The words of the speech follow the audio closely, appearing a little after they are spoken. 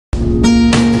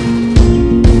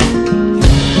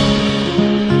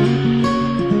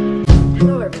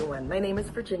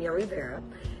Virginia, Rivera,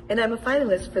 and I'm a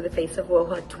finalist for the Face of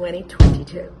Woha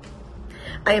 2022.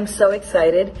 I am so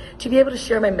excited to be able to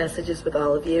share my messages with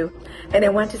all of you, and I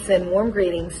want to send warm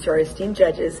greetings to our esteemed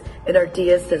judges and our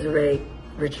Diaz Desiree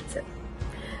Richardson.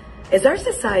 As our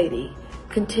society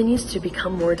continues to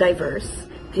become more diverse,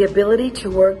 the ability to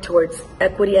work towards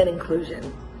equity and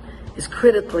inclusion is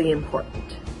critically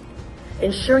important.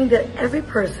 Ensuring that every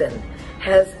person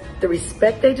has the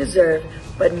respect they deserve,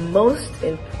 but most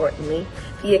importantly,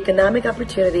 the economic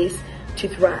opportunities to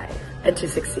thrive and to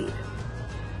succeed.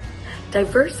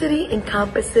 Diversity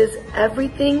encompasses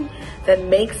everything that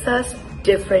makes us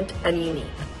different and unique.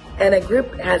 And a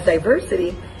group has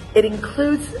diversity, it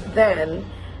includes then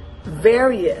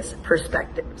various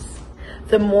perspectives.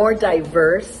 The more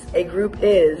diverse a group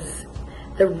is,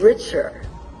 the richer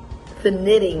the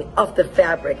knitting of the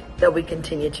fabric that we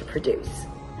continue to produce.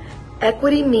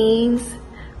 Equity means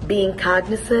being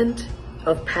cognizant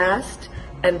of past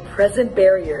and present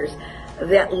barriers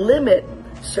that limit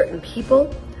certain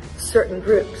people, certain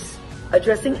groups.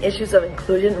 Addressing issues of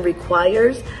inclusion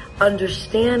requires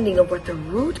understanding of what the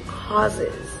root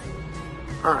causes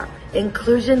are.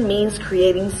 Inclusion means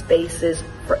creating spaces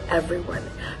for everyone,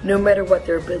 no matter what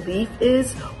their belief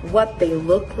is, what they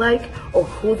look like, or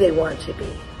who they want to be.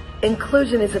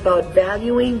 Inclusion is about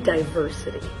valuing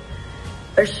diversity,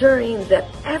 assuring that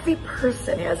every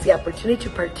person has the opportunity to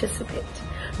participate,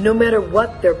 no matter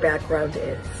what their background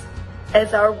is.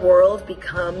 As our world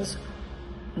becomes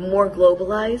more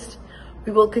globalized,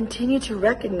 we will continue to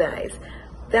recognize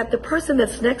that the person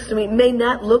that's next to me may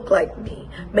not look like me,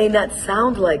 may not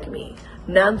sound like me.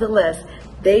 Nonetheless,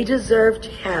 they deserve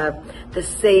to have the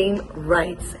same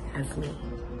rights as me.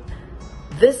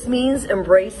 This means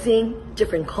embracing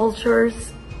different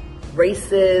cultures,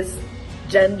 races,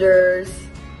 genders.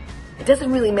 It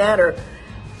doesn't really matter.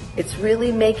 It's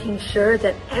really making sure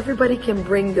that everybody can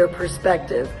bring their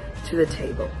perspective to the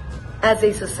table. As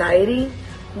a society,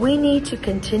 we need to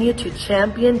continue to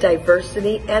champion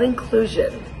diversity and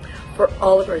inclusion for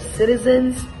all of our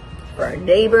citizens, for our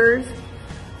neighbors,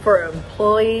 for our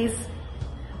employees,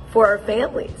 for our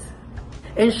families.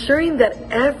 Ensuring that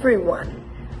everyone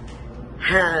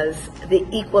has the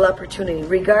equal opportunity,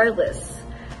 regardless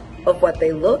of what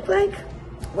they look like,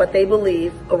 what they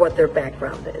believe, or what their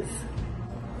background is.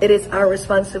 It is our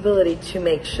responsibility to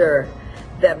make sure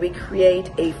that we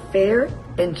create a fair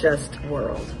and just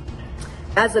world.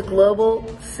 As a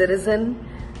global citizen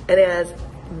and as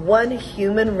one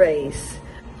human race,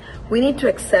 we need to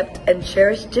accept and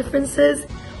cherish differences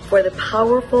for the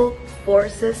powerful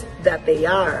forces that they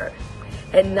are,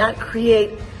 and not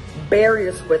create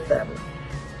barriers with them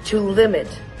to limit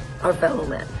our fellow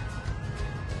men.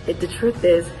 The truth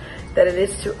is that it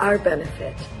is to our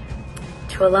benefit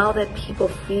to allow that people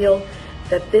feel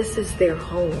that this is their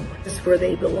home, this is where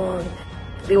they belong.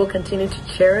 They will continue to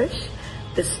cherish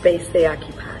the space they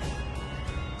occupy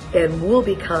and will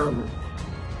become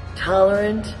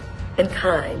tolerant and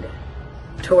kind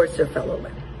towards their fellow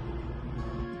men.